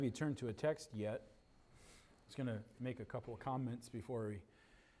We turn to a text yet. I was going to make a couple of comments before we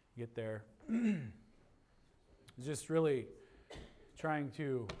get there. Just really trying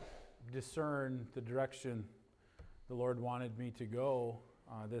to discern the direction the Lord wanted me to go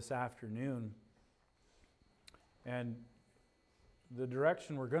this afternoon. And the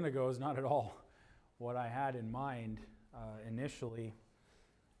direction we're going to go is not at all what I had in mind initially.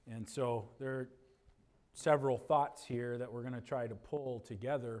 And so there are several thoughts here that we're going to try to pull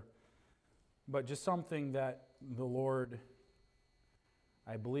together, but just something that the Lord,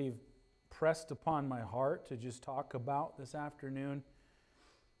 I believe, pressed upon my heart to just talk about this afternoon.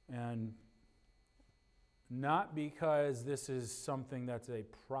 And not because this is something that's a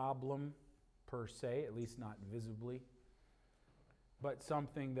problem per se, at least not visibly, but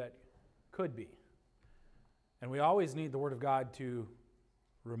something that could be. And we always need the Word of God to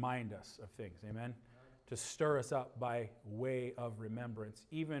remind us of things, amen? To stir us up by way of remembrance.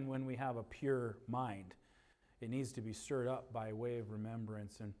 Even when we have a pure mind, it needs to be stirred up by way of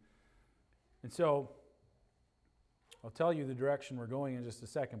remembrance. And so, I'll tell you the direction we're going in just a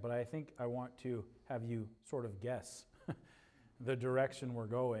second, but I think I want to have you sort of guess the direction we're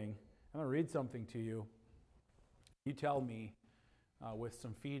going. I'm going to read something to you. You tell me with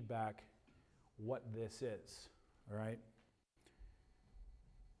some feedback what this is, all right?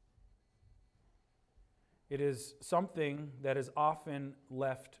 It is something that is often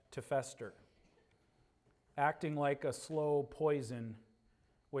left to fester, acting like a slow poison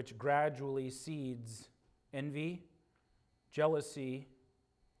which gradually seeds envy, jealousy,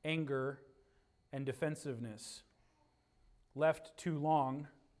 anger, and defensiveness. Left too long,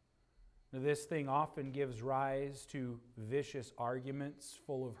 this thing often gives rise to vicious arguments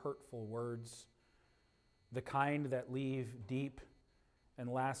full of hurtful words, the kind that leave deep and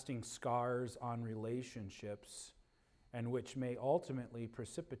lasting scars on relationships, and which may ultimately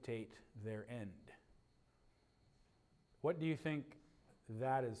precipitate their end. What do you think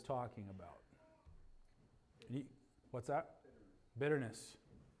that is talking about? What's that? Bitterness.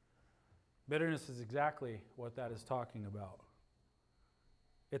 Bitterness is exactly what that is talking about.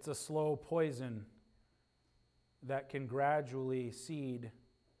 It's a slow poison that can gradually seed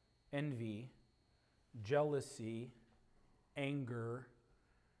envy, jealousy, anger,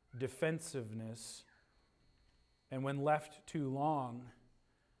 defensiveness, and when left too long,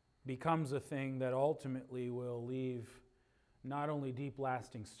 becomes a thing that ultimately will leave not only deep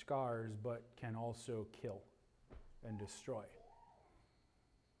lasting scars, but can also kill and destroy.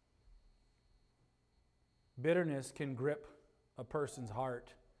 Bitterness can grip a person's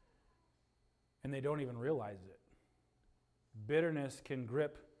heart, and they don't even realize it. Bitterness can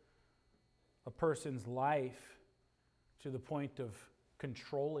grip a person's life to the point of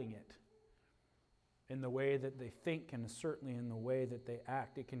controlling it in the way that they think and certainly in the way that they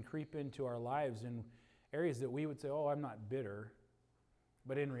act. It can creep into our lives in areas that we would say, oh, I'm not bitter.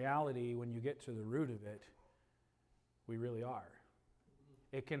 But in reality, when you get to the root of it, we really are.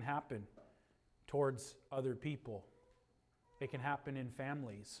 It can happen towards other people. It can happen in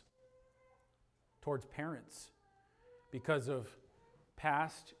families, towards parents, because of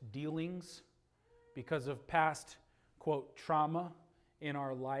past dealings, because of past, quote, trauma in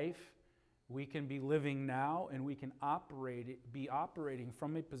our life. We can be living now and we can be operating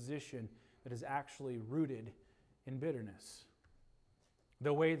from a position that is actually rooted in bitterness.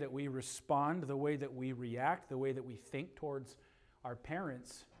 The way that we respond, the way that we react, the way that we think towards our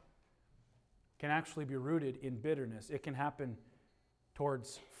parents can actually be rooted in bitterness. It can happen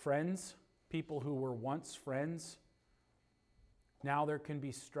towards friends, people who were once friends. Now there can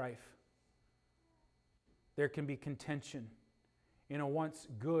be strife. There can be contention in a once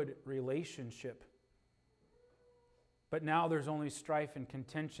good relationship. But now there's only strife and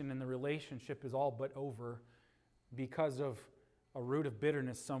contention, and the relationship is all but over because of a root of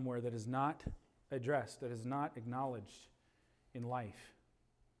bitterness somewhere that is not addressed, that is not acknowledged in life.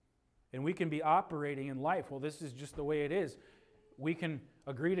 And we can be operating in life, well, this is just the way it is. We can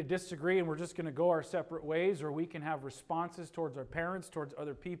agree to disagree and we're just going to go our separate ways, or we can have responses towards our parents, towards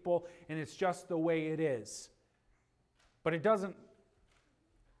other people, and it's just the way it is. But it doesn't,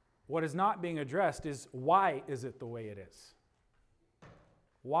 what is not being addressed is, why is it the way it is?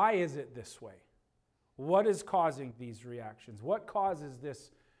 Why is it this way? What is causing these reactions? What causes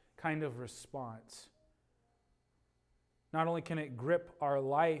this kind of response? Not only can it grip our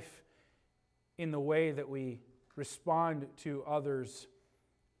life in the way that we respond to others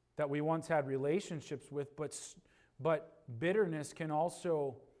that we once had relationships with, but bitterness can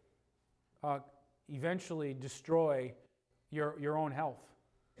also eventually destroy your own health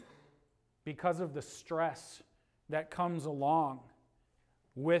because of the stress that comes along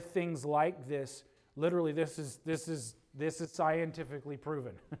with things like this. Literally, this is scientifically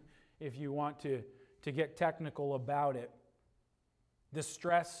proven. If you want to get technical about it, the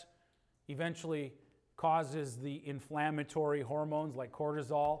stress eventually causes the inflammatory hormones like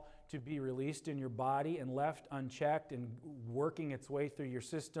cortisol to be released in your body, and left unchecked and working its way through your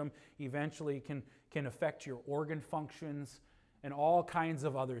system eventually can affect your organ functions and all kinds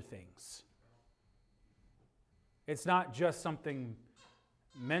of other things. It's not just something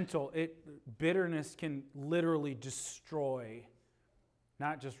mental. Bitterness can literally destroy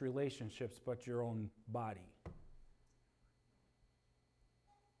not just relationships, but your own body.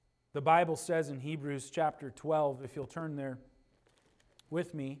 The Bible says in Hebrews chapter 12, if you'll turn there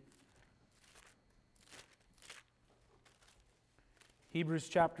with me, Hebrews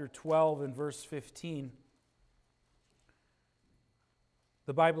chapter 12 and verse 15,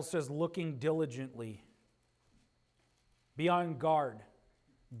 the Bible says, looking diligently, be on guard,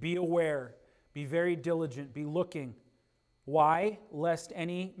 be aware, be very diligent, be looking. Why? Lest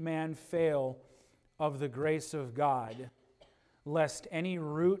any man fail of the grace of God, lest any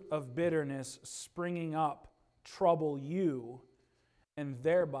root of bitterness springing up trouble you, and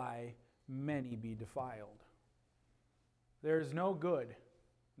thereby many be defiled. There is no good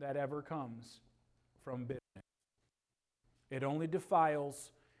that ever comes from bitterness. It only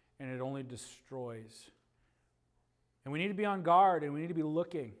defiles and it only destroys. And we need to be on guard, and we need to be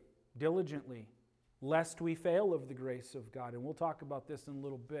looking diligently, lest we fail of the grace of God. And we'll talk about this in a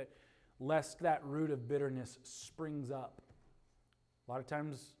little bit, lest that root of bitterness springs up. A lot of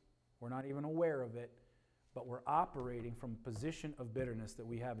times we're not even aware of it, but we're operating from a position of bitterness that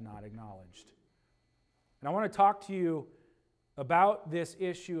we have not acknowledged. And I want to talk to you about this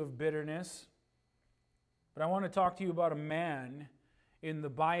issue of bitterness, but I want to talk to you about a man in the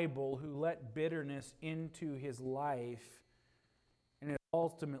Bible who let bitterness into his life, and it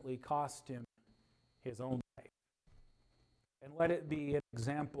ultimately cost him his own life. And let it be an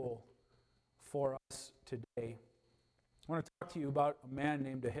example for us today. I want to talk to you about a man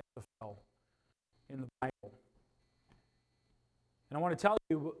named Ahithophel in the Bible. And I want to tell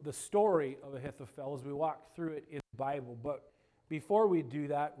you the story of Ahithophel as we walk through it in the Bible. But before we do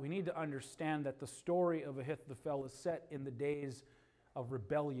that, we need to understand that the story of Ahithophel is set in the days of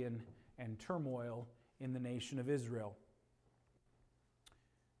rebellion and turmoil in the nation of Israel.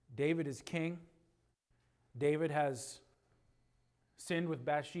 David is king. David has sinned with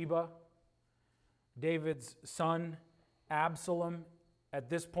Bathsheba. David's son Absalom, at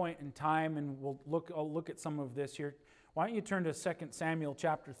this point in time, and I'll look at some of this here. Why don't you turn to 2 Samuel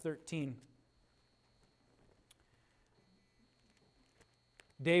chapter 13.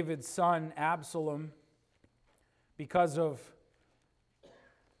 David's son Absalom, because of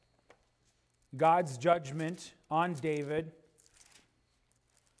God's judgment on David,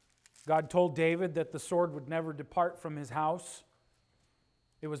 God told David that the sword would never depart from his house.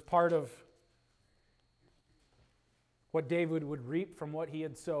 It was part of what David would reap from what he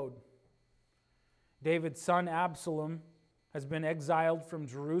had sowed. David's son Absalom has been exiled from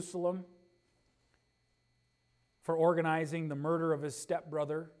Jerusalem for organizing the murder of his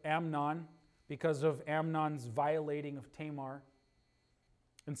stepbrother Amnon because of Amnon's violating of Tamar.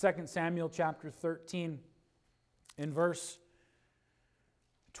 In 2 Samuel chapter 13, in verse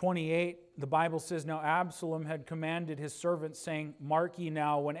 28, the Bible says, Now Absalom had commanded his servants, saying, Mark ye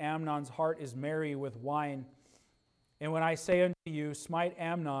now when Amnon's heart is merry with wine. And when I say unto you, Smite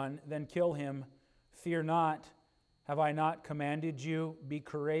Amnon, then kill him, fear not. Have I not commanded you? Be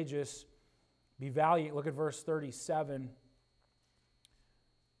courageous, be valiant. Look at verse 37.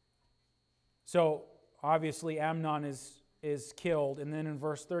 So, obviously, Amnon is killed. And then in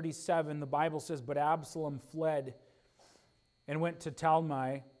verse 37, the Bible says, But Absalom fled and went to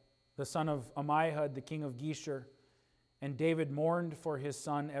Talmai, the son of Ammihud, the king of Geshur. And David mourned for his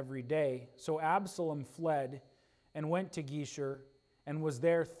son every day. So Absalom fled and went to Geshur and was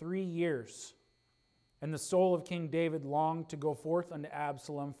there 3 years. And the soul of King David longed to go forth unto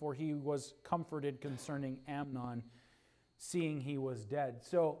Absalom, for he was comforted concerning Amnon, seeing he was dead.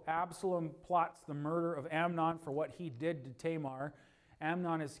 So Absalom plots the murder of Amnon for what he did to Tamar.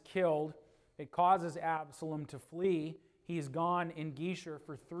 Amnon is killed. It causes Absalom to flee. He's gone in Geshur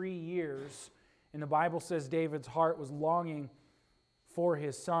for 3 years. And the Bible says David's heart was longing for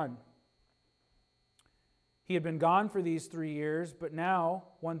his son. He had been gone for these 3 years, but now,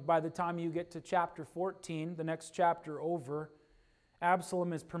 by the time you get to chapter 14, the next chapter over,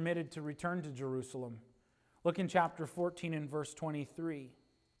 Absalom is permitted to return to Jerusalem. Look in chapter 14 and verse 23.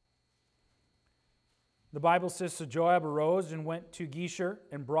 The Bible says, So Joab arose and went to Geshur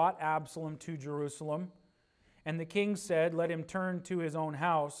and brought Absalom to Jerusalem. And the king said, "Let him turn to his own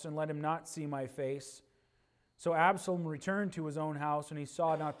house, and let him not see my face." So Absalom returned to his own house, and he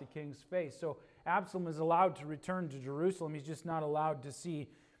saw not the king's face. So Absalom is allowed to return to Jerusalem. He's just not allowed to see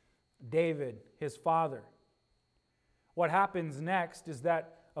David, his father. What happens next is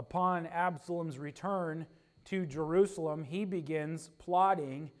that upon Absalom's return to Jerusalem, he begins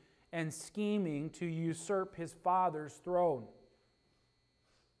plotting and scheming to usurp his father's throne.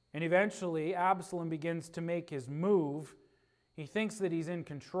 And eventually, Absalom begins to make his move. He thinks that he's in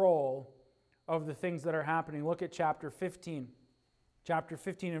control of the things that are happening. Look at chapter 15. Chapter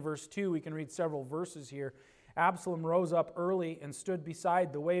 15 and verse 2, we can read several verses here. Absalom rose up early and stood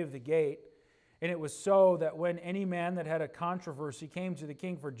beside the way of the gate. And it was so that when any man that had a controversy came to the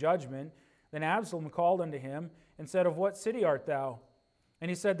king for judgment, then Absalom called unto him and said, "Of what city art thou?" And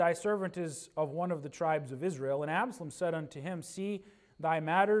he said, "Thy servant is of one of the tribes of Israel." And Absalom said unto him, "See, thy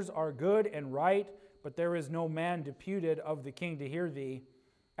matters are good and right, but there is no man deputed of the king to hear thee."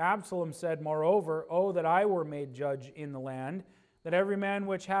 Absalom said, "Moreover, oh, that I were made judge in the land, that every man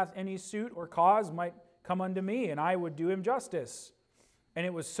which hath any suit or cause might come unto me, and I would do him justice." And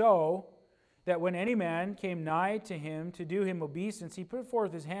it was so that when any man came nigh to him to do him obeisance, he put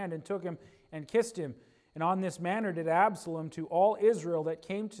forth his hand and took him and kissed him. And on this manner did Absalom to all Israel that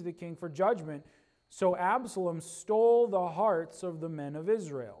came to the king for judgment. So Absalom stole the hearts of the men of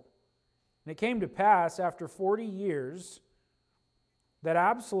Israel. And it came to pass after 40 years that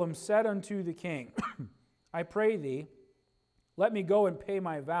Absalom said unto the king, "I pray thee, let me go and pay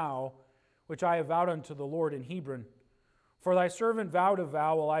my vow, which I have vowed unto the Lord in Hebron. For thy servant vowed a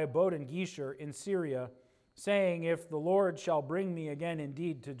vow while I abode in Geshur in Syria, saying, If the Lord shall bring me again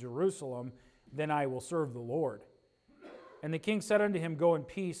indeed to Jerusalem, then I will serve the Lord." And the king said unto him, "Go in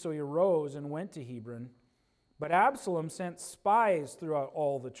peace." So he arose and went to Hebron. But Absalom sent spies throughout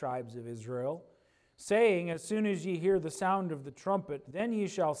all the tribes of Israel, saying, "As soon as ye hear the sound of the trumpet, then ye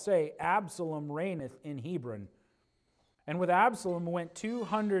shall say, Absalom reigneth in Hebron." And with Absalom went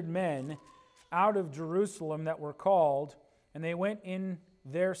 200 men out of Jerusalem that were called, and they went in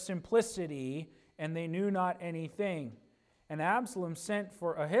their simplicity, and they knew not anything. And Absalom sent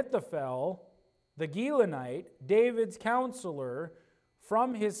for Ahithophel, the Gilonite, David's counselor,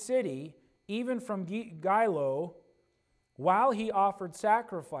 from his city, even from Gilo, while he offered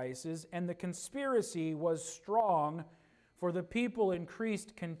sacrifices, and the conspiracy was strong, for the people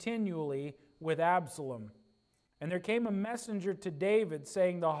increased continually with Absalom. And there came a messenger to David,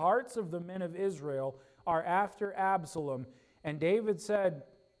 saying, "The hearts of the men of Israel are after Absalom." And David said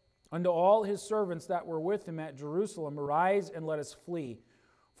unto all his servants that were with him at Jerusalem, "Arise and let us flee,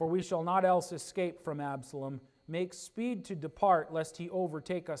 for we shall not else escape from Absalom. Make speed to depart, lest he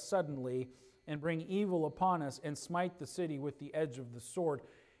overtake us suddenly, and bring evil upon us, and smite the city with the edge of the sword."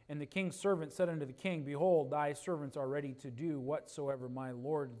 And the king's servant said unto the king, "Behold, thy servants are ready to do whatsoever my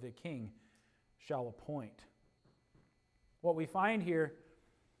lord the king shall appoint." What we find here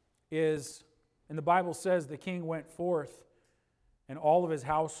is, and the Bible says the king went forth and all of his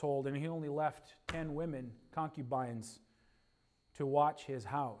household, and he only left 10 women, concubines, to watch his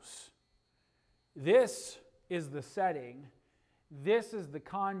house. This is the setting, this is the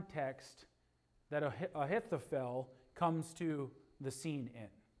context that Ahithophel comes to the scene in.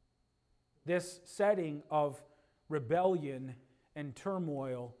 This setting of rebellion and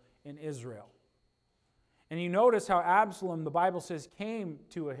turmoil in Israel. And you notice how Absalom, the Bible says, came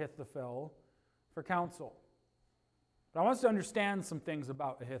to Ahithophel for counsel. But I want us to understand some things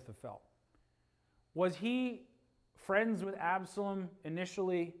about Ahithophel. Was he friends with Absalom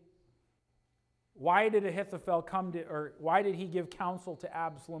initially? Why did Ahithophel why did he give counsel to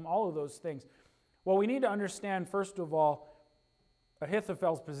Absalom? All of those things. Well, we need to understand, first of all,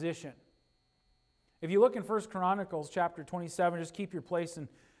 Ahithophel's position. If you look in 1 Chronicles chapter 27, just keep your place in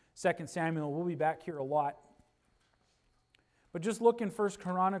 2 Samuel. We'll be back here a lot. But just look in 1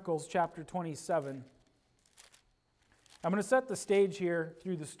 Chronicles chapter 27. I'm going to set the stage here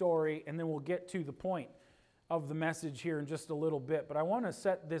through the story, and then we'll get to the point of the message here in just a little bit. But I want to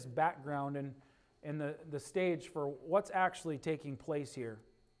set this background and the stage for what's actually taking place here.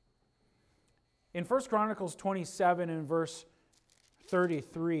 In 1 Chronicles 27 and verse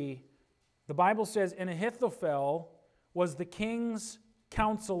 33, the Bible says, "And Ahithophel was the king's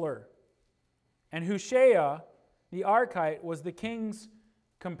counselor, and Hushai the Archite was the king's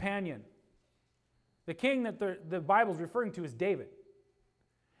companion." The king that the Bible is referring to is David.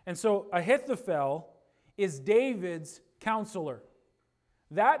 And so Ahithophel is David's counselor.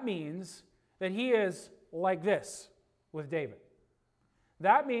 That means that he is like this with David.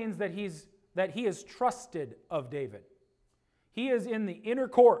 That means that he is trusted of David. He is in the inner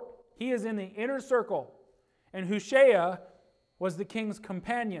court. He is in the inner circle. and Hushai was the king's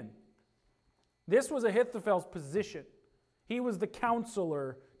companion. This was Ahithophel's position. He was the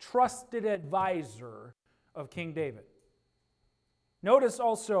counselor, trusted advisor of King David. Notice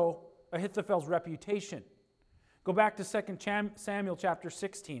also Ahithophel's reputation. Go back to 2 Samuel chapter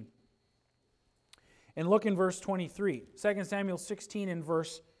 16 and look in verse 23. 2 Samuel 16 and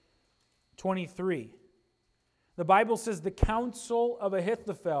verse 23. The Bible says, the counsel of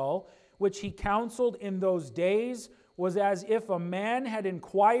Ahithophel, which he counseled in those days, was as if a man had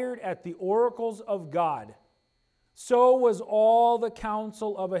inquired at the oracles of God. So was all the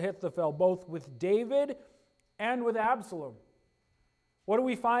counsel of Ahithophel, both with David and with Absalom. What do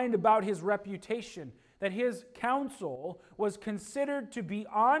we find about his reputation? That his counsel was considered to be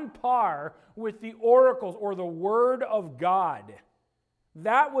on par with the oracles or the Word of God.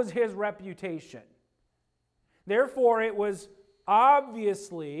 That was his reputation. Therefore, it was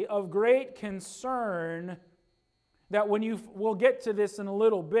obviously of great concern that we'll get to this in a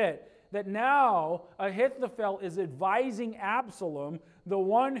little bit, that now Ahithophel is advising Absalom, the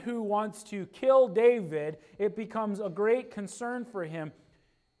one who wants to kill David. It becomes a great concern for him.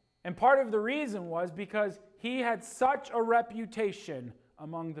 And part of the reason was because he had such a reputation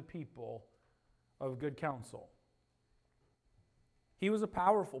among the people of good counsel. He was a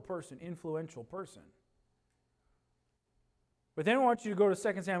powerful person, influential person. But then I want you to go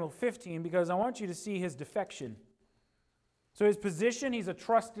to 2 Samuel 15 because I want you to see his defection. So his position, he's a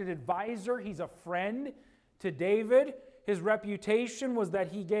trusted advisor, he's a friend to David. His reputation was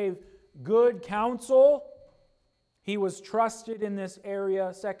that he gave good counsel. He was trusted in this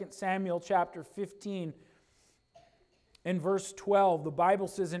area. 2 Samuel chapter 15 and verse 12, the Bible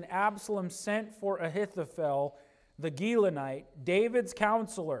says, and Absalom sent for Ahithophel, the Gilonite, David's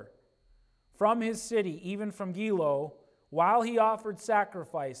counselor, from his city, even from Gilo, while he offered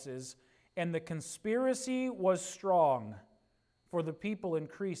sacrifices, and the conspiracy was strong, for the people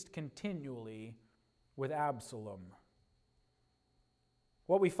increased continually with Absalom.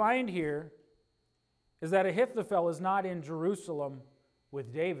 What we find here is that Ahithophel is not in Jerusalem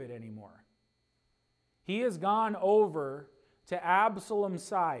with David anymore. He has gone over to Absalom's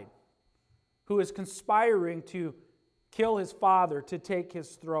side, who is conspiring to kill his father, to take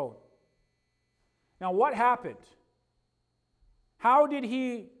his throne. Now, what happened? How did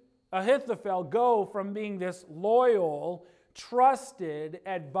Ahithophel, go from being this loyal, trusted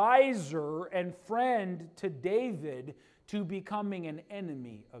advisor and friend to David to becoming an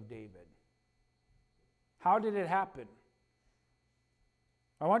enemy of David? How did it happen?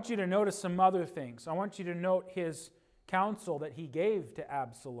 I want you to notice some other things. I want you to note his counsel that he gave to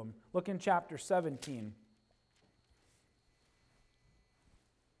Absalom. Look in chapter 17.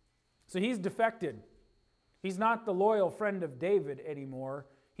 So he's defected. He's not the loyal friend of David anymore.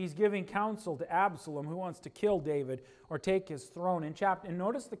 He's giving counsel to Absalom, who wants to kill David or take his throne. And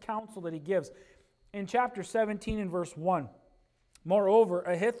notice the counsel that he gives. In chapter 17 and verse 1, moreover,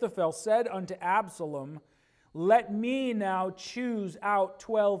 Ahithophel said unto Absalom, let me now choose out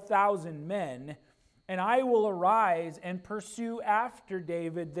 12,000 men, and I will arise and pursue after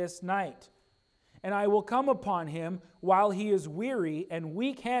David this night. And I will come upon him while he is weary and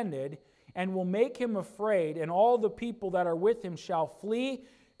weak-handed, and will make him afraid, and all the people that are with him shall flee,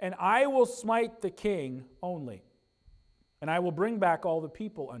 and I will smite the king only. And I will bring back all the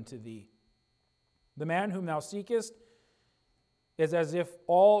people unto thee. The man whom thou seekest is as if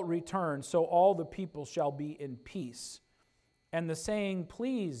all return, so all the people shall be in peace. And the saying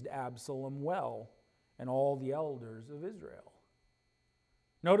pleased Absalom well, and all the elders of Israel.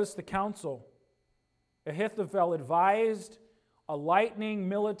 Notice the counsel. Ahithophel advised a lightning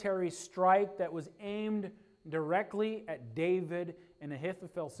military strike that was aimed directly at David, and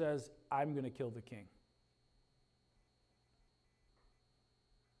Ahithophel says, I'm going to kill the king.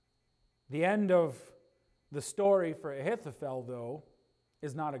 The end of the story for Ahithophel, though,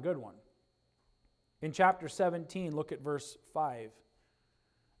 is not a good one. In chapter 17, look at verse 5.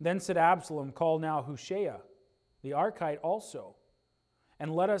 Then said Absalom, call now Hushai, the Archite also,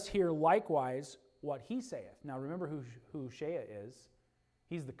 and let us hear likewise what he saith. Now remember who Hushai is.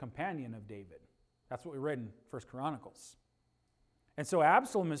 He's the companion of David. That's what we read in 1 Chronicles. And so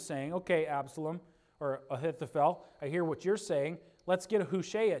Absalom is saying, okay, Absalom, or Ahithophel, I hear what you're saying. Let's get a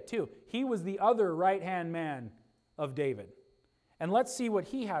Hushai too. He was the other right-hand man of David. And let's see what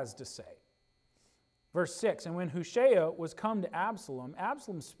he has to say. Verse 6, and when Hushai was come to Absalom,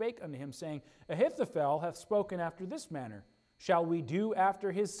 Absalom spake unto him, saying, Ahithophel hath spoken after this manner. Shall we do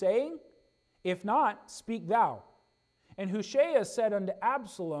after his saying? If not, speak thou. And Hushai said unto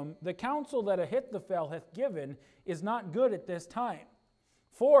Absalom, the counsel that Ahithophel hath given is not good at this time.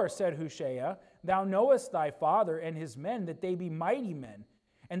 For, said Hushai, thou knowest thy father and his men, that they be mighty men,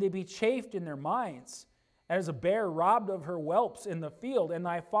 and they be chafed in their minds, as a bear robbed of her whelps in the field. And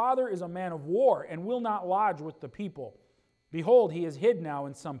thy father is a man of war, and will not lodge with the people. Behold, he is hid now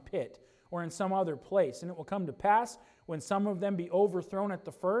in some pit, or in some other place. And it will come to pass, when some of them be overthrown at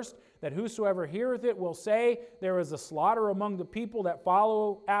the first, that whosoever heareth it will say, there is a slaughter among the people that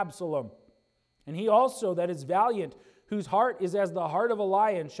follow Absalom. And he also that is valiant, whose heart is as the heart of a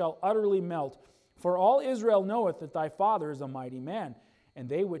lion, shall utterly melt. For all Israel knoweth that thy father is a mighty man, and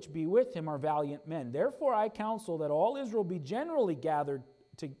they which be with him are valiant men. Therefore I counsel that all Israel be generally gathered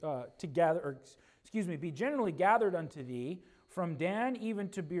be generally gathered unto thee, from Dan even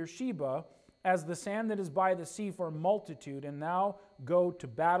to Beersheba, as the sand that is by the sea for multitude, and thou go to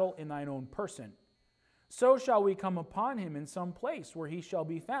battle in thine own person. So shall we come upon him in some place where he shall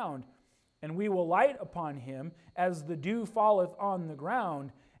be found, and we will light upon him as the dew falleth on the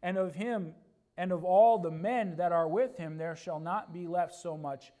ground, and of him and of all the men that are with him there shall not be left so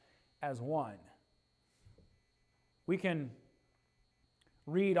much as one. We can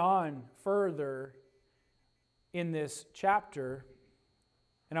read on further in this chapter,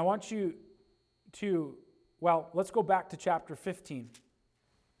 and I want you to, let's go back to chapter 15.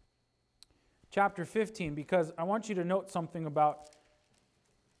 Chapter 15, because I want you to note something about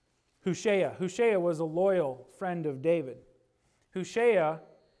Hushai. Hushai was a loyal friend of David. Hushai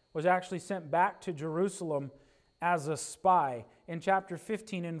was actually sent back to Jerusalem as a spy. In chapter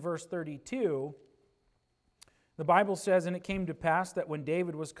 15 and verse 32, the Bible says, And it came to pass that when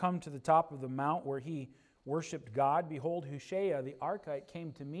David was come to the top of the mount where he worshipped God, behold, Hushai the Archite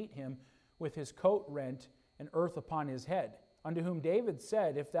came to meet him with his coat rent and earth upon his head, unto whom David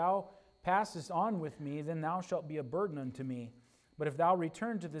said, If thou passest on with me, then thou shalt be a burden unto me. But if thou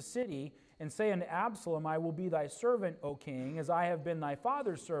return to the city, and say unto Absalom, I will be thy servant, O king, as I have been thy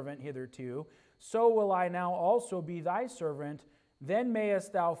father's servant hitherto, so will I now also be thy servant. Then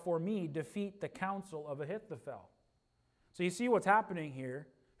mayest thou for me defeat the counsel of Ahithophel. So you see what's happening here.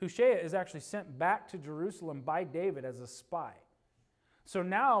 Hushai is actually sent back to Jerusalem by David as a spy. So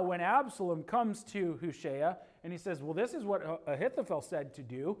now when Absalom comes to Hushai and he says, well, this is what Ahithophel said to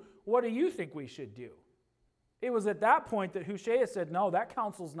do, what do you think we should do? It was at that point that Hushai said, no, that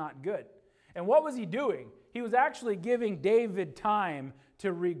counsel's not good. And what was he doing? He was actually giving David time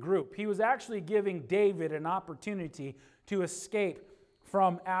to regroup. He was actually giving David an opportunity to escape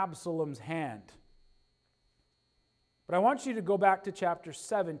from Absalom's hand. But I want you to go back to chapter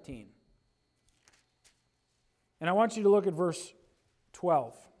 17. And I want you to look at verse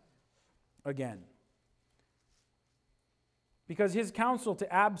 12 again. Because his counsel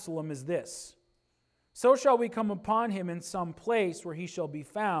to Absalom is this: So shall we come upon him in some place where he shall be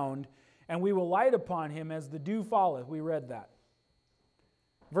found, and we will light upon him as the dew falleth. We read that.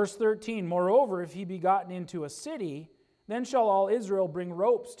 Verse 13, Moreover, if he be gotten into a city, then shall all Israel bring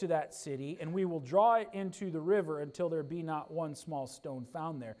ropes to that city, and we will draw it into the river until there be not one small stone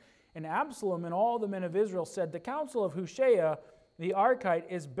found there. And Absalom and all the men of Israel said, The counsel of Hushai the Archite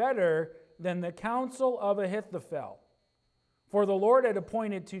is better than the counsel of Ahithophel. For the Lord had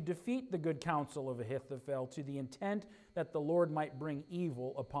appointed to defeat the good counsel of Ahithophel, to the intent that the Lord might bring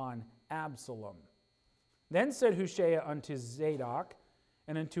evil upon Absalom. Then said Hushai unto Zadok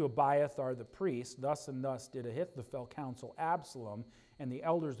and unto Abiathar the priest, Thus and thus did Ahithophel counsel Absalom and the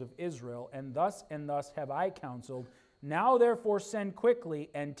elders of Israel, and thus have I counseled. Now therefore send quickly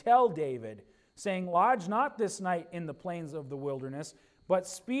and tell David, saying, Lodge not this night in the plains of the wilderness, but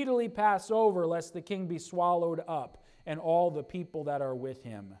speedily pass over, lest the king be swallowed up, and all the people that are with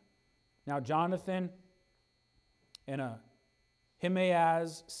him. Now Jonathan and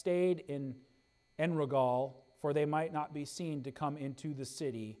Ahimaaz stayed in Enrogal, for they might not be seen to come into the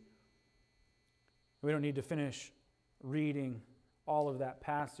city. We don't need to finish reading all of that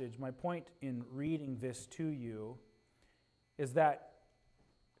passage. My point in reading this to you is that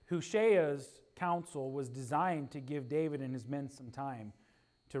Hushai's counsel was designed to give David and his men some time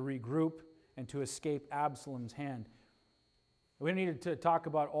to regroup and to escape Absalom's hand. We needed to talk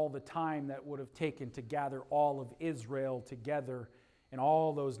about all the time that would have taken to gather all of Israel together and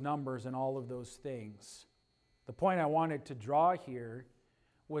all those numbers and all of those things. The point I wanted to draw here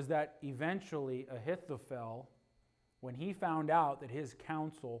was that eventually Ahithophel, when he found out that his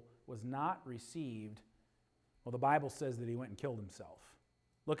counsel was not received, well, the Bible says that he went and killed himself.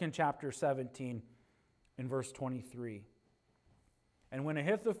 Look in chapter 17 in verse 23. And when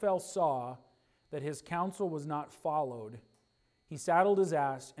Ahithophel saw that his counsel was not followed, he saddled his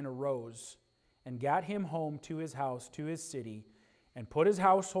ass and arose and gat him home to his house, to his city, and put his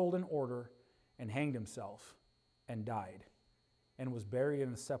household in order and hanged himself and died. and was buried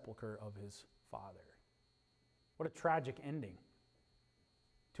in the sepulchre of his father. What a tragic ending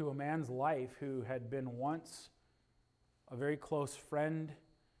to a man's life who had been once a very close friend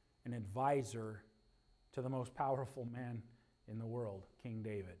and advisor to the most powerful man in the world, King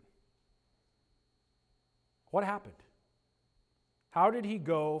David. What happened? How did he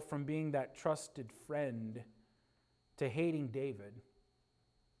go from being that trusted friend to hating David,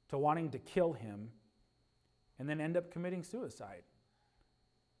 to wanting to kill him, and then end up committing suicide?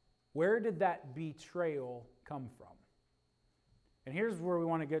 Where did that betrayal come from? And here's where we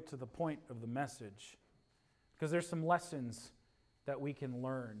want to get to the point of the message, because there's some lessons that we can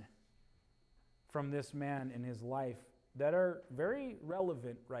learn from this man in his life that are very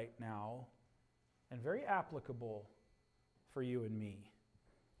relevant right now and very applicable for you and me.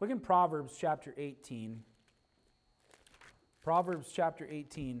 Look in Proverbs chapter 18. Proverbs chapter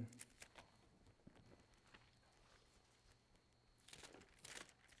 18.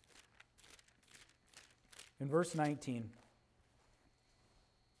 In verse 19.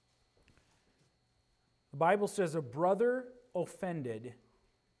 The Bible says, "A brother offended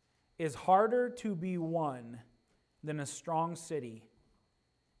is harder to be won than a strong city,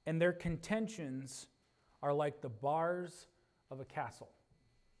 and their contentions are like the bars of a castle."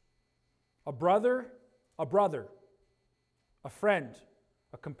 A brother, a friend,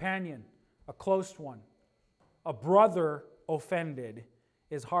 a companion, a close one. A brother offended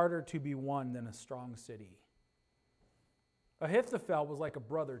is harder to be won than a strong city. Ahithophel was like a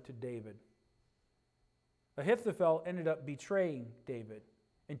brother to David. Ahithophel ended up betraying David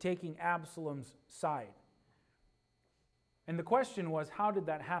and taking Absalom's side. And the question was, how did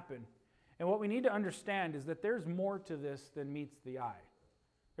that happen? And what we need to understand is that there's more to this than meets the eye.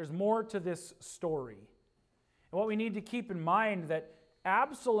 There's more to this story. And what we need to keep in mind that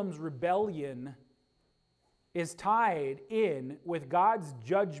Absalom's rebellion is tied in with God's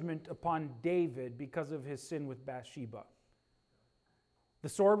judgment upon David because of his sin with Bathsheba. The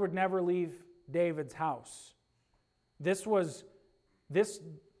sword would never leave David's house.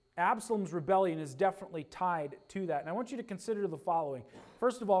 Absalom's rebellion is definitely tied to that. And I want you to consider the following.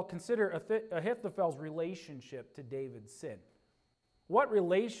 First of all, consider Ahithophel's relationship to David's sin. What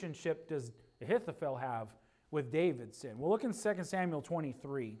relationship does Ahithophel have with David's sin? We'll look in 2 Samuel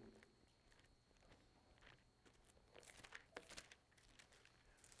 23.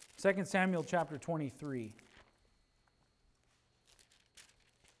 2 Samuel chapter 23.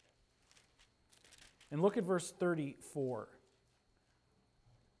 And look at verse 34.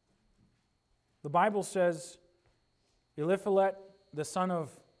 The Bible says, Eliphalet, the son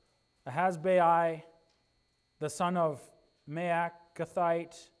of Ahasbai, the son of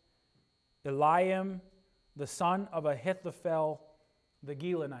Maacathite, Eliam, the son of Ahithophel, the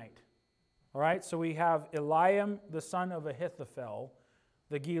Gilonite. All right, so we have Eliam, the son of Ahithophel,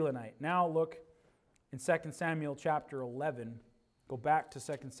 the Gilonite. Now look in 2 Samuel chapter 11. Go back to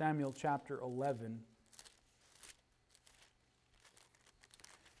 2 Samuel chapter 11.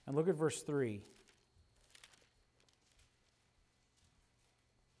 And look at verse 3.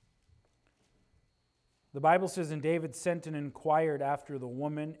 The Bible says, "And David sent and inquired after the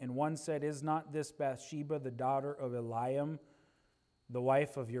woman, and one said, Is not this Bathsheba the daughter of Eliam, the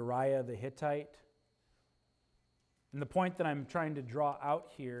wife of Uriah the Hittite?" And the point that I'm trying to draw out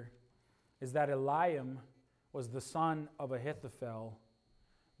here is that Eliam was the son of Ahithophel.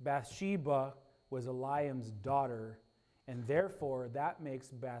 Bathsheba was Eliam's daughter, and therefore that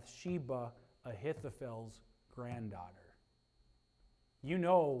makes Bathsheba Ahithophel's granddaughter. You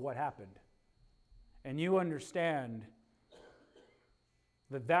know what happened. And you understand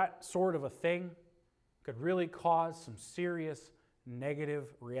that that sort of a thing could really cause some serious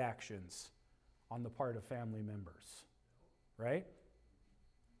negative reactions on the part of family members. Right?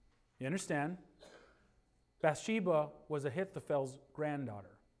 You understand? Bathsheba was Ahithophel's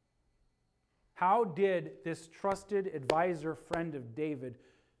granddaughter. How did this trusted advisor, friend of David,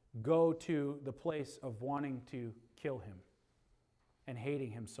 go to the place of wanting to kill him and hating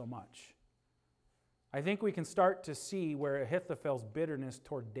him so much? I think we can start to see where Ahithophel's bitterness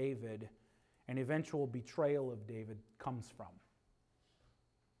toward David and eventual betrayal of David comes from.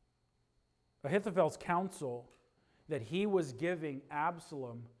 Ahithophel's counsel that he was giving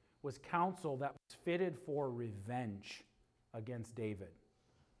Absalom was counsel that was fitted for revenge against David.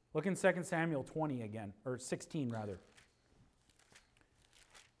 Look in 2 Samuel 20 again, or 16 rather.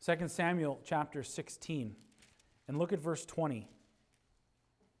 2 Samuel chapter 16, and look at verse 20.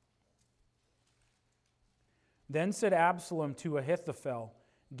 Then said Absalom to Ahithophel,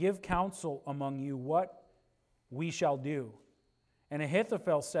 Give counsel among you what we shall do. And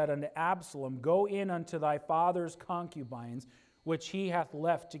Ahithophel said unto Absalom, Go in unto thy father's concubines, which he hath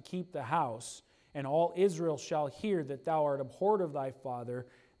left to keep the house, and all Israel shall hear that thou art abhorred of thy father,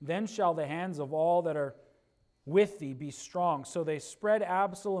 then shall the hands of all that are with thee be strong. So they spread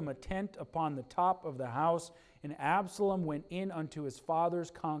Absalom a tent upon the top of the house, and Absalom went in unto his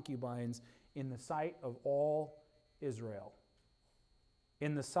father's concubines in the sight of all Israel.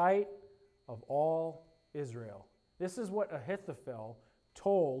 In the sight of all Israel. This is what Ahithophel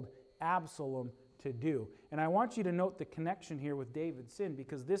told Absalom to do. And I want you to note the connection here with David's sin,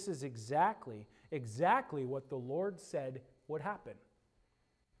 because this is exactly what the Lord said would happen.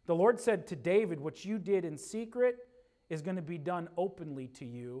 The Lord said to David, what you did in secret is going to be done openly to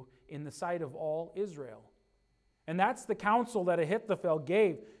you in the sight of all Israel. And that's the counsel that Ahithophel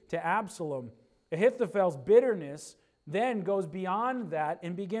gave to Absalom. Ahithophel's bitterness then goes beyond that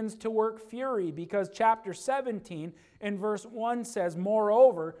and begins to work fury, because chapter 17 and verse 1 says,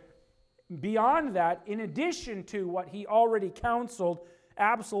 moreover, beyond that, in addition to what he already counseled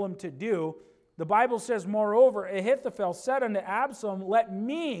Absalom to do, the Bible says, moreover, Ahithophel said unto Absalom, let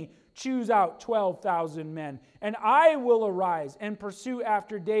me choose out 12,000 men, and I will arise and pursue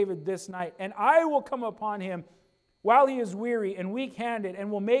after David this night, and I will come upon him while he is weary and weak-handed,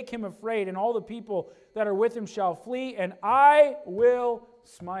 and will make him afraid, and all the people that are with him shall flee, and I will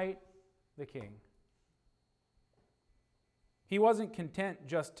smite the king. He wasn't content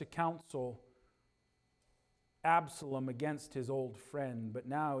just to counsel Absalom against his old friend, but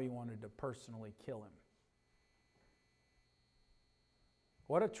now he wanted to personally kill him.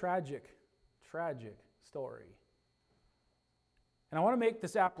 What a tragic, tragic story. And I want to make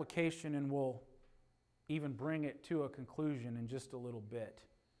this application, and we'll even bring it to a conclusion in just a little bit.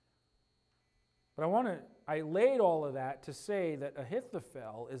 But I laid all of that to say that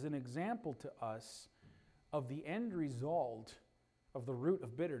Ahithophel is an example to us of the end result of the root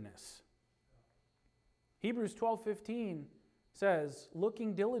of bitterness. Hebrews 12:15 says,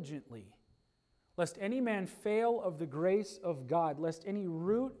 looking diligently, lest any man fail of the grace of God, lest any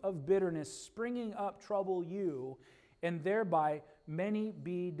root of bitterness springing up trouble you, and thereby many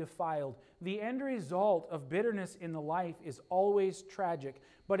be defiled. The end result of bitterness in the life is always tragic,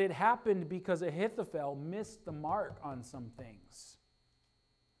 but it happened because Ahithophel missed the mark on some things.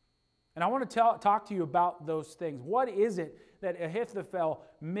 And I want to talk to you about those things. What is it that Ahithophel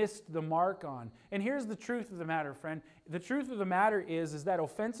missed the mark on? And here's the truth of the matter, friend. The truth of the matter is that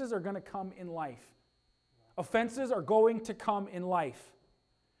offenses are going to come in life. Offenses are going to come in life.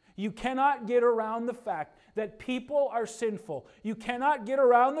 You cannot get around the fact that people are sinful. You cannot get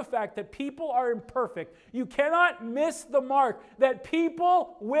around the fact that people are imperfect. You cannot miss the mark that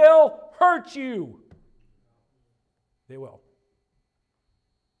people will hurt you. They will.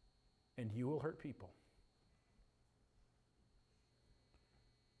 And you will hurt people.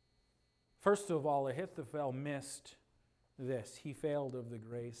 First of all, Ahithophel missed this. He failed of the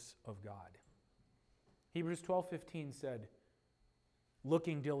grace of God. Hebrews 12:15 said,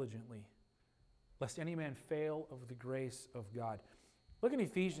 looking diligently, lest any man fail of the grace of God. Look at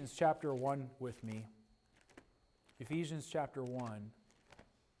Ephesians chapter 1 with me. Ephesians chapter 1.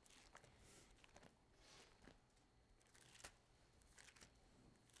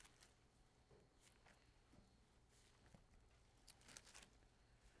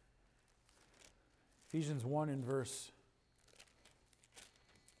 Ephesians 1 and verse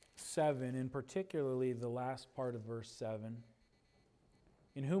 7, and particularly the last part of verse 7.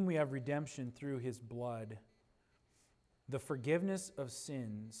 In whom we have redemption through his blood, the forgiveness of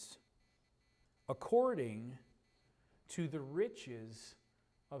sins, according to the riches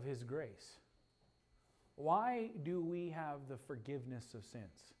of his grace. Why do we have the forgiveness of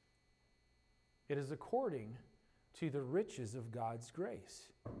sins? It is according to the riches of God's grace.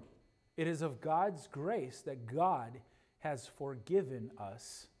 It is of God's grace that God has forgiven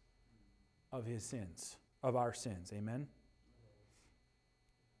us of his sins, of our sins. Amen?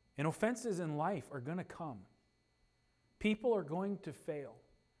 And offenses in life are going to come. People are going to fail.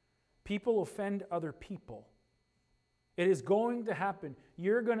 People offend other people. It is going to happen.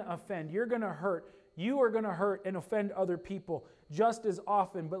 You're going to offend. You're going to hurt. You are going to hurt and offend other people just as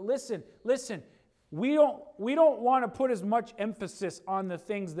often. But listen. We don't want to put as much emphasis on the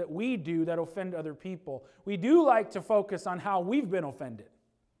things that we do that offend other people. We do like to focus on how we've been offended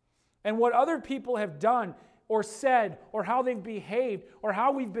and what other people have done or said, or how they've behaved, or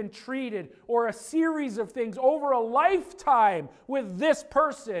how we've been treated, or a series of things over a lifetime with this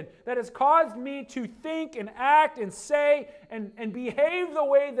person that has caused me to think and act and say and behave the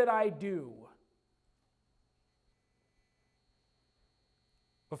way that I do.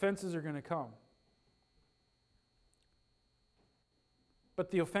 Offenses are going to come.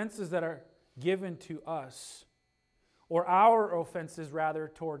 But the offenses that are given to us or our offenses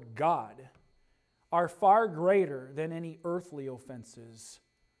rather toward God, are far greater than any earthly offenses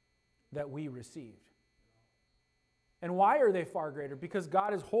that we received. And why are they far greater? Because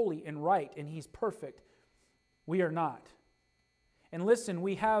God is holy and right, and He's perfect. We are not. And listen,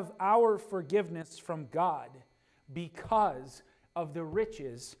 we have our forgiveness from God because of the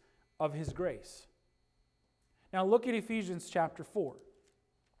riches of His grace. Now look at Ephesians chapter 4.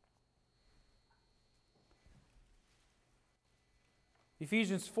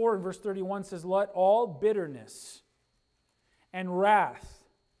 Ephesians 4 and verse 31 says, "Let all bitterness and wrath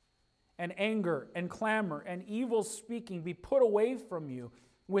and anger and clamor and evil speaking be put away from you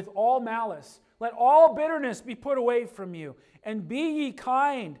with all malice. Let all bitterness be put away from you. And be ye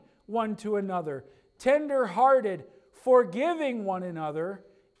kind one to another, tender-hearted, forgiving one another,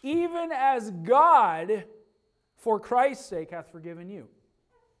 even as God, for Christ's sake, hath forgiven you."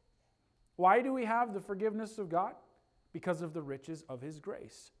 Why do we have the forgiveness of God? Because of the riches of His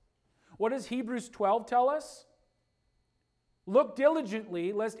grace. What does Hebrews 12 tell us? "Look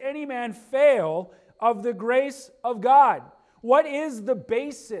diligently, lest any man fail of the grace of God." What is the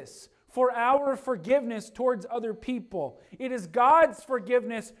basis for our forgiveness towards other people? It is God's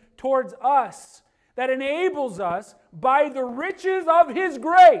forgiveness towards us that enables us, by the riches of His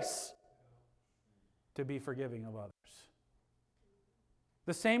grace, to be forgiving of others.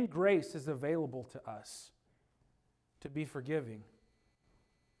 The same grace is available to us to be forgiving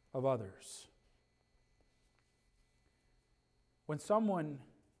of others. When someone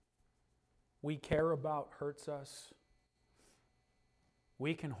we care about hurts us,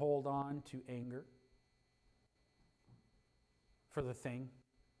 we can hold on to anger for the thing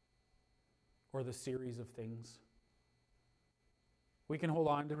or the series of things. We can hold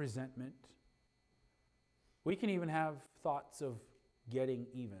on to resentment. We can even have thoughts of getting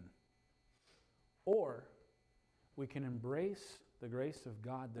even. Or we can embrace the grace of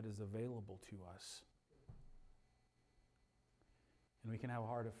God that is available to us. And we can have a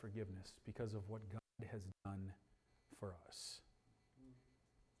heart of forgiveness because of what God has done for us.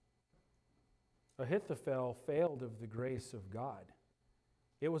 Ahithophel failed of the grace of God.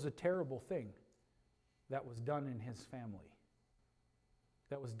 It was a terrible thing that was done in his family,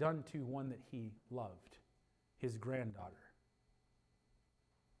 that was done to one that he loved, his granddaughter.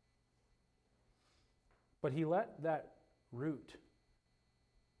 But he let that root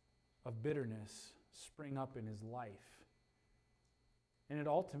of bitterness spring up in his life. And it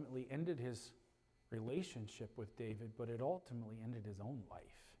ultimately ended his relationship with David, but it ultimately ended his own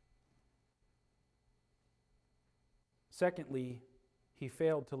life. Secondly, he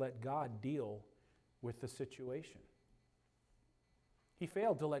failed to let God deal with the situation. He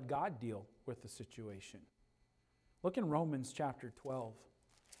failed to let God deal with the situation. Look in Romans chapter 12.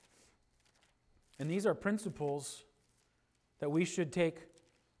 And these are principles that we should take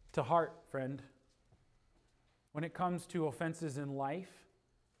to heart, friend. When it comes to offenses in life,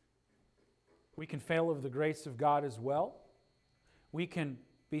 we can fail of the grace of God as well. We can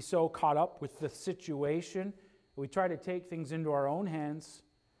be so caught up with the situation, we try to take things into our own hands,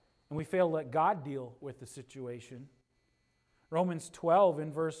 and we fail to let God deal with the situation. Romans 12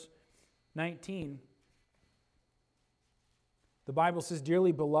 in verse 19, the Bible says,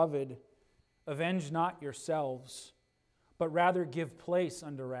 "Dearly beloved, avenge not yourselves, but rather give place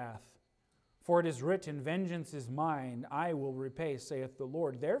unto wrath. For it is written, Vengeance is mine, I will repay, saith the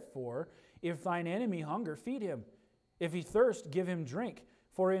Lord. Therefore, if thine enemy hunger, feed him. If he thirst, give him drink.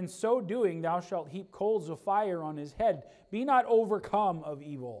 For in so doing thou shalt heap coals of fire on his head. Be not overcome of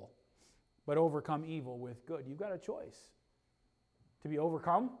evil, but overcome evil with good." You've got a choice. To be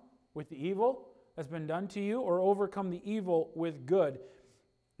overcome with the evil that's been done to you, or overcome the evil with good.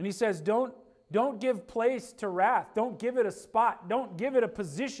 And he says, don't give place to wrath. Don't give it a spot. Don't give it a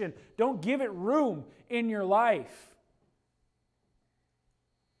position. Don't give it room in your life.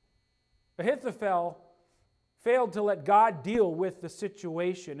 Ahithophel failed to let God deal with the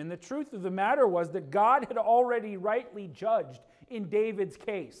situation. And the truth of the matter was that God had already rightly judged in David's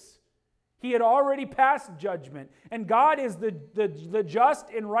case. He had already passed judgment. And God is the just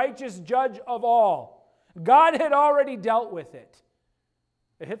and righteous judge of all. God had already dealt with it.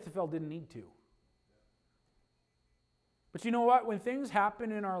 Ahithophel didn't need to. But you know what? When things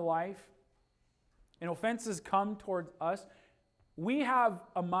happen in our life and offenses come towards us, we have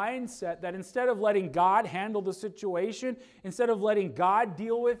a mindset that instead of letting God handle the situation, instead of letting God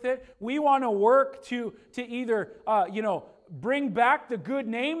deal with it, we want to work to either bring back the good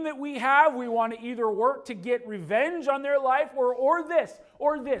name that we have. We want to either work to get revenge on their life or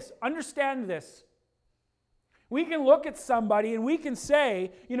this. Understand this. We can look at somebody and we can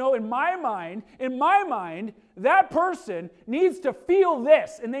say, you know, in my mind, that person needs to feel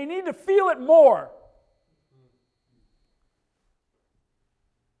this, and they need to feel it more.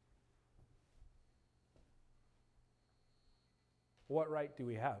 What right do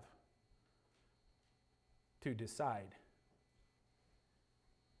we have to decide?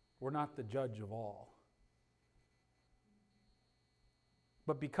 We're not the judge of all.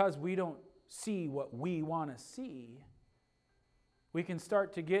 But because we don't see what we want to see, we can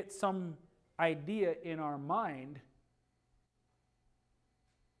start to get some idea in our mind.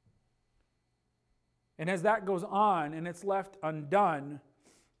 And as that goes on and it's left undone,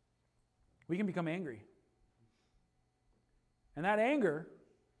 we can become angry. And that anger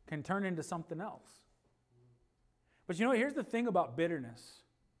can turn into something else. But you know, here's the thing about bitterness.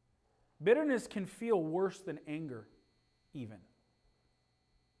 Bitterness can feel worse than anger, even.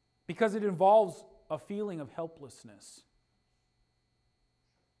 Because it involves a feeling of helplessness.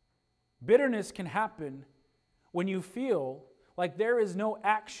 Bitterness can happen when you feel like there is no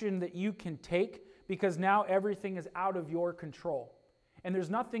action that you can take because now everything is out of your control. And there's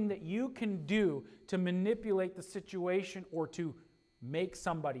nothing that you can do to manipulate the situation or to make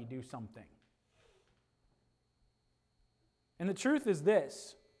somebody do something. And the truth is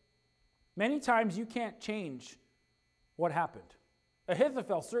this. Many times you can't change what happened.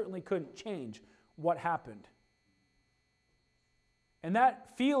 Ahithophel certainly couldn't change what happened. And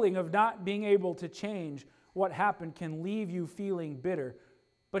that feeling of not being able to change what happened can leave you feeling bitter.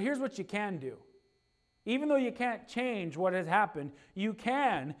 But here's what you can do. Even though you can't change what has happened, you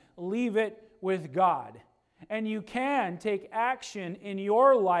can leave it with God. And you can take action in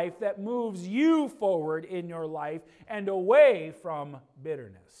your life that moves you forward in your life and away from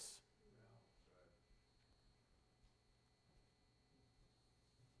bitterness.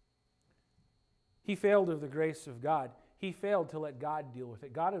 He failed of the grace of God. He failed to let God deal with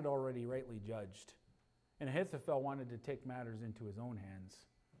it. God had already rightly judged. And Ahithophel wanted to take matters into his own hands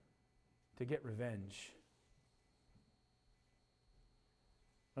to get revenge.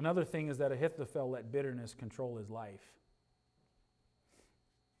 Another thing is that Ahithophel let bitterness control his life.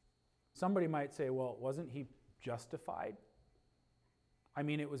 Somebody might say, well, wasn't he justified? I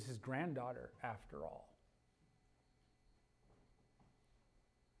mean, it was his granddaughter after all.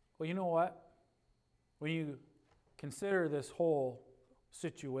 Well, you know what? When you consider this whole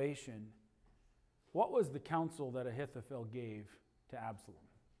situation, what was the counsel that Ahithophel gave to Absalom?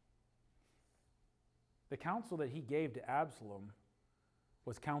 The counsel that he gave to Absalom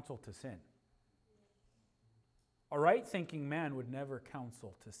was counsel to sin. A right-thinking man would never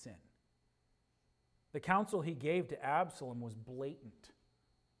counsel to sin. The counsel he gave to Absalom was blatant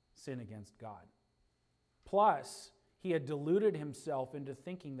sin against God. Plus, he had deluded himself into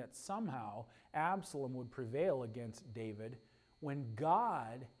thinking that somehow Absalom would prevail against David when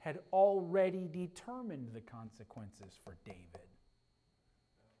God had already determined the consequences for David.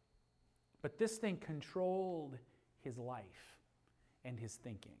 But this thing controlled his life and his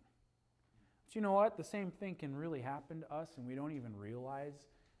thinking. But you know what? The same thing can really happen to us, and we don't even realize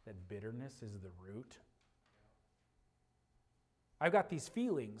that bitterness is the root. I've got these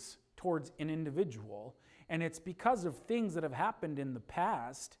feelings towards an individual, and it's because of things that have happened in the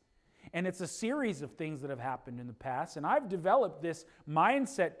past, and it's a series of things that have happened in the past, and I've developed this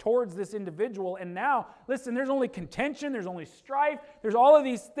mindset towards this individual, and now, listen, there's only contention, there's only strife, there's all of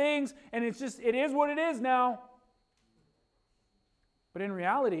these things, and it is what it is now. But in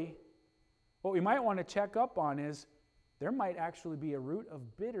reality, what we might want to check up on is there might actually be a root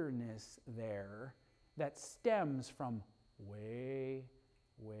of bitterness there that stems from way,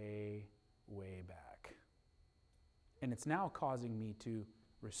 way, way back. And it's now causing me to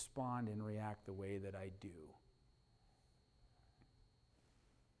respond and react the way that I do.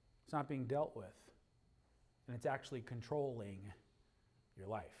 It's not being dealt with, and it's actually controlling your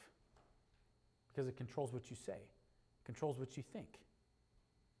life. Because it controls what you say, it controls what you think.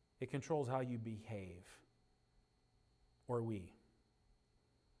 It controls how you behave, or we.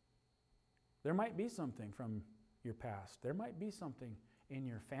 There might be something from your past. There might be something in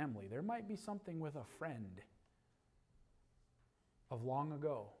your family. There might be something with a friend of long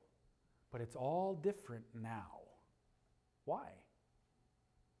ago. But it's all different now. Why?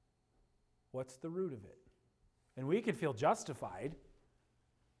 What's the root of it? And we can feel justified.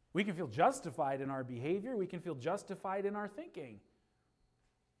 We can feel justified in our behavior. We can feel justified in our thinking.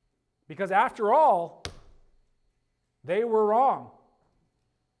 Because after all, they were wrong.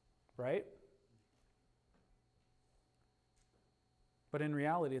 Right? But in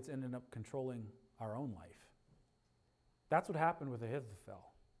reality, it's ended up controlling our own life. That's what happened with Ahithophel.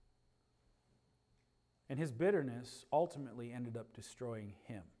 And his bitterness ultimately ended up destroying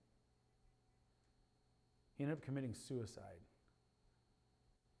him. He ended up committing suicide.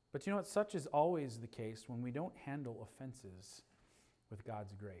 But you know what? Such is always the case when we don't handle offenses with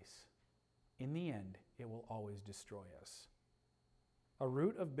God's grace. In the end, it will always destroy us. A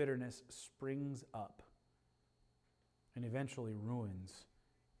root of bitterness springs up and eventually ruins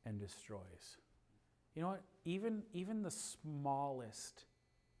and destroys. You know what? Even the smallest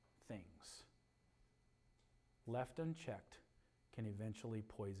things left unchecked can eventually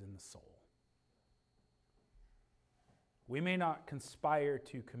poison the soul. We may not conspire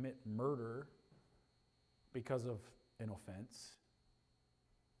to commit murder because of an offense,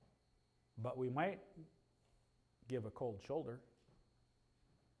 but we might give a cold shoulder,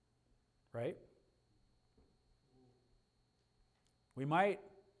 right? We might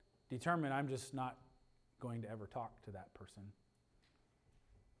determine I'm just not going to ever talk to that person.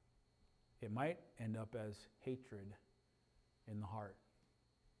 It might end up as hatred in the heart.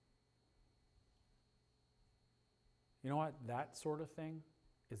 You know what? That sort of thing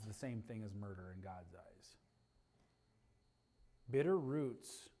is the same thing as murder in God's eyes. Bitter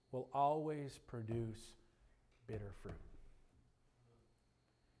roots will always produce bitter fruit.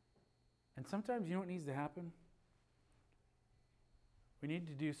 And sometimes you know what needs to happen? We need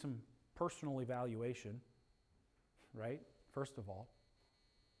to do some personal evaluation, right? First of all,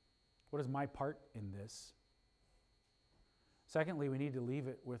 what is my part in this? Secondly, we need to leave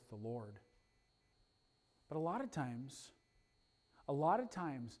it with the Lord. But a lot of times,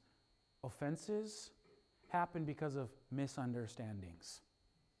 offenses happen because of misunderstandings.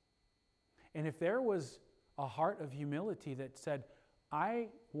 And if there was a heart of humility that said, I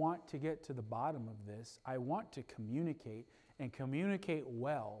want to get to the bottom of this, I want to communicate and communicate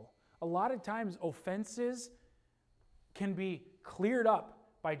well, a lot of times offenses can be cleared up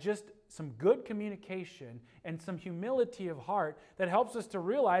by just some good communication and some humility of heart that helps us to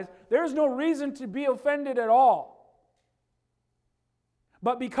realize there's no reason to be offended at all.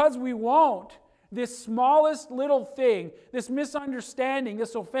 But because we won't, this smallest little thing, this misunderstanding,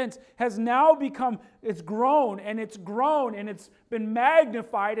 this offense has now become, it's grown and it's been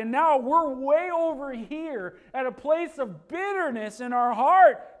magnified, and now we're way over here at a place of bitterness in our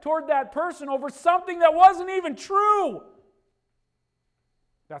heart toward that person over something that wasn't even true.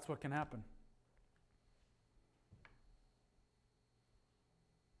 That's what can happen.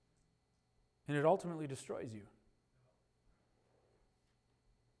 And it ultimately destroys you.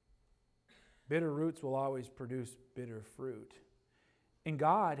 Bitter roots will always produce bitter fruit. And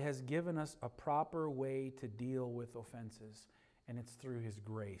God has given us a proper way to deal with offenses, and it's through His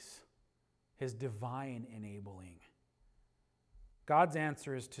grace, His divine enabling. God's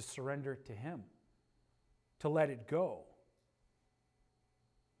answer is to surrender it to Him, to let it go.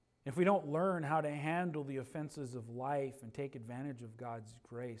 If we don't learn how to handle the offenses of life and take advantage of God's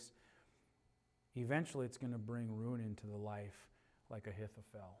grace, eventually it's going to bring ruin into the life like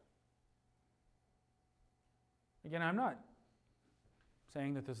Ahithophel. Again, I'm not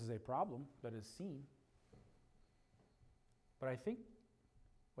saying that this is a problem that is seen, but I think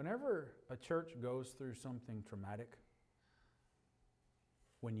whenever a church goes through something traumatic,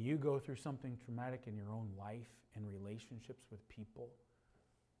 when you go through something traumatic in your own life and relationships with people,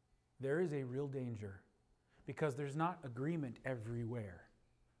 there is a real danger because there's not agreement everywhere.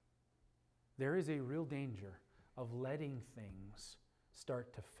 There is a real danger of letting things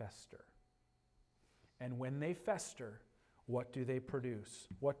start to fester. And when they fester, what do they produce?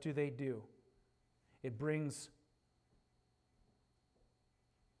 What do they do? It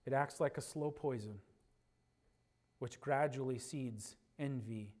acts like a slow poison, which gradually seeds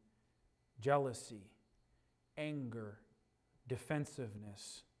envy, jealousy, anger,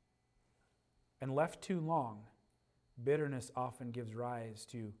 defensiveness. And left too long, bitterness often gives rise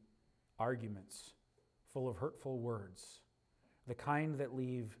to arguments full of hurtful words, the kind that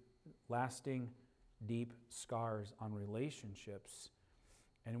leave lasting, deep scars on relationships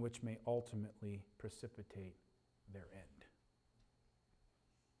and which may ultimately precipitate their end.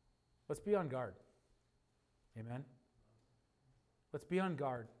 Let's be on guard. Amen? Let's be on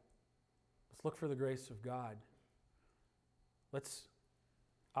guard. Let's look for the grace of God. Let's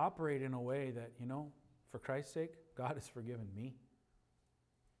operate in a way that, for Christ's sake, God has forgiven me.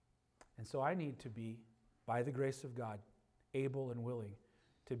 And so I need to be, by the grace of God, able and willing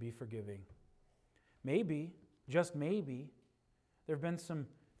to be forgiving. Maybe, just maybe, there have been some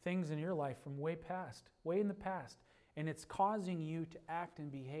things in your life from way in the past, and it's causing you to act and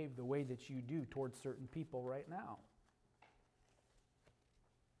behave the way that you do towards certain people right now.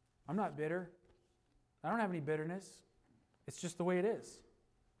 I'm not bitter. I don't have any bitterness. It's just the way it is.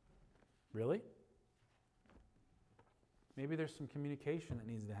 Really? Maybe there's some communication that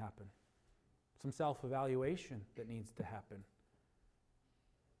needs to happen, some self-evaluation that needs to happen.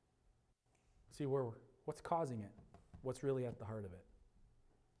 See what's causing it, what's really at the heart of it.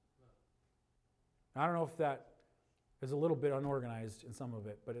 I don't know if that is a little bit unorganized in some of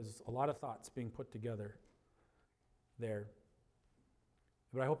it, but it's a lot of thoughts being put together there.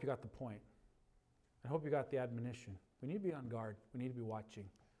 But I hope you got the point. I hope you got the admonition. We need to be on guard. We need to be watching.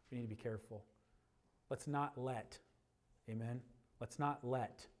 We need to be careful. Let's not let, amen? Let's not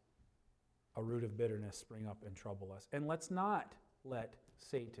let a root of bitterness spring up and trouble us. And let's not let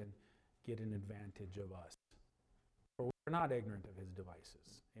Satan get an advantage of us. For we're not ignorant of his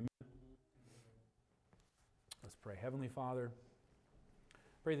devices. Amen? Let's pray. Heavenly Father,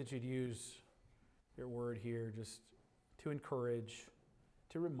 pray that you'd use your word here just to encourage,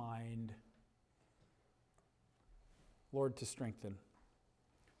 to remind, Lord, to strengthen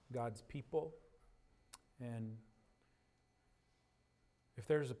God's people. And if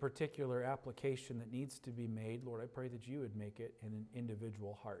there's a particular application that needs to be made, Lord, I pray that you would make it in an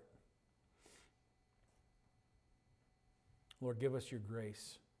individual heart. Lord, give us your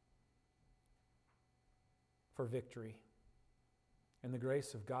grace for victory. And the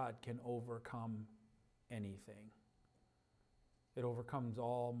grace of God can overcome anything. It overcomes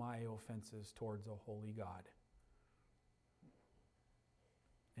all my offenses towards a holy God.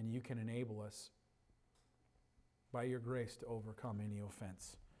 And you can enable us by your grace to overcome any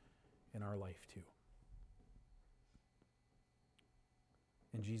offense in our life too.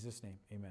 In Jesus' name, amen.